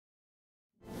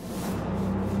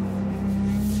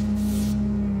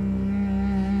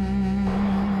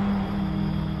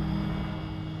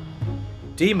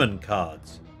demon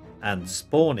cards and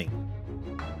spawning.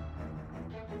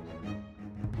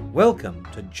 Welcome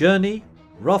to Journey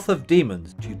Wrath of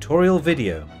Demons tutorial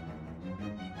video.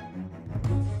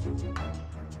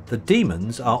 The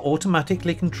demons are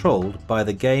automatically controlled by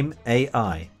the game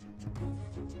AI.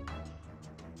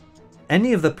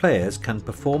 Any of the players can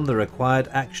perform the required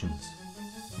actions.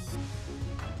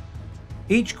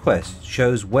 Each quest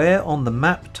shows where on the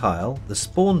map tile the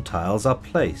spawn tiles are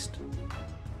placed.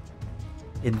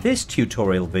 In this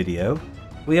tutorial video,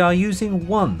 we are using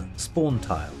one spawn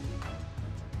tile.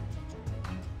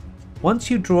 Once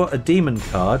you draw a demon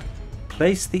card,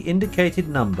 place the indicated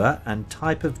number and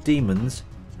type of demons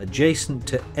adjacent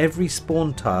to every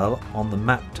spawn tile on the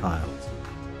map tiles.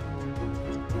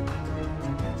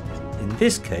 In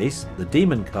this case, the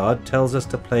demon card tells us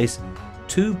to place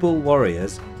 2 bull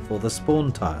warriors for the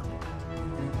spawn tile.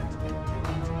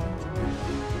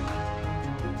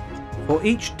 For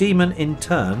each demon in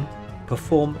turn,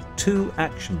 perform 2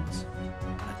 actions: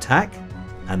 attack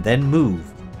and then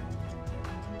move.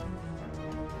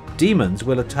 Demons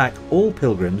will attack all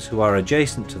pilgrims who are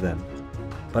adjacent to them,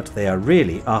 but they are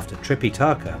really after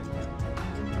Tripitaka.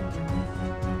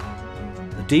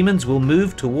 The demons will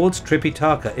move towards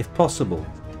Tripitaka if possible,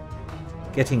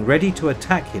 getting ready to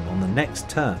attack him on the next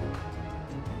turn.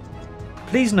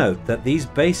 Please note that these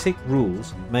basic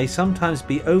rules may sometimes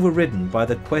be overridden by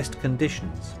the quest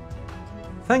conditions.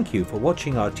 Thank you for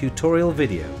watching our tutorial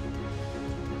video.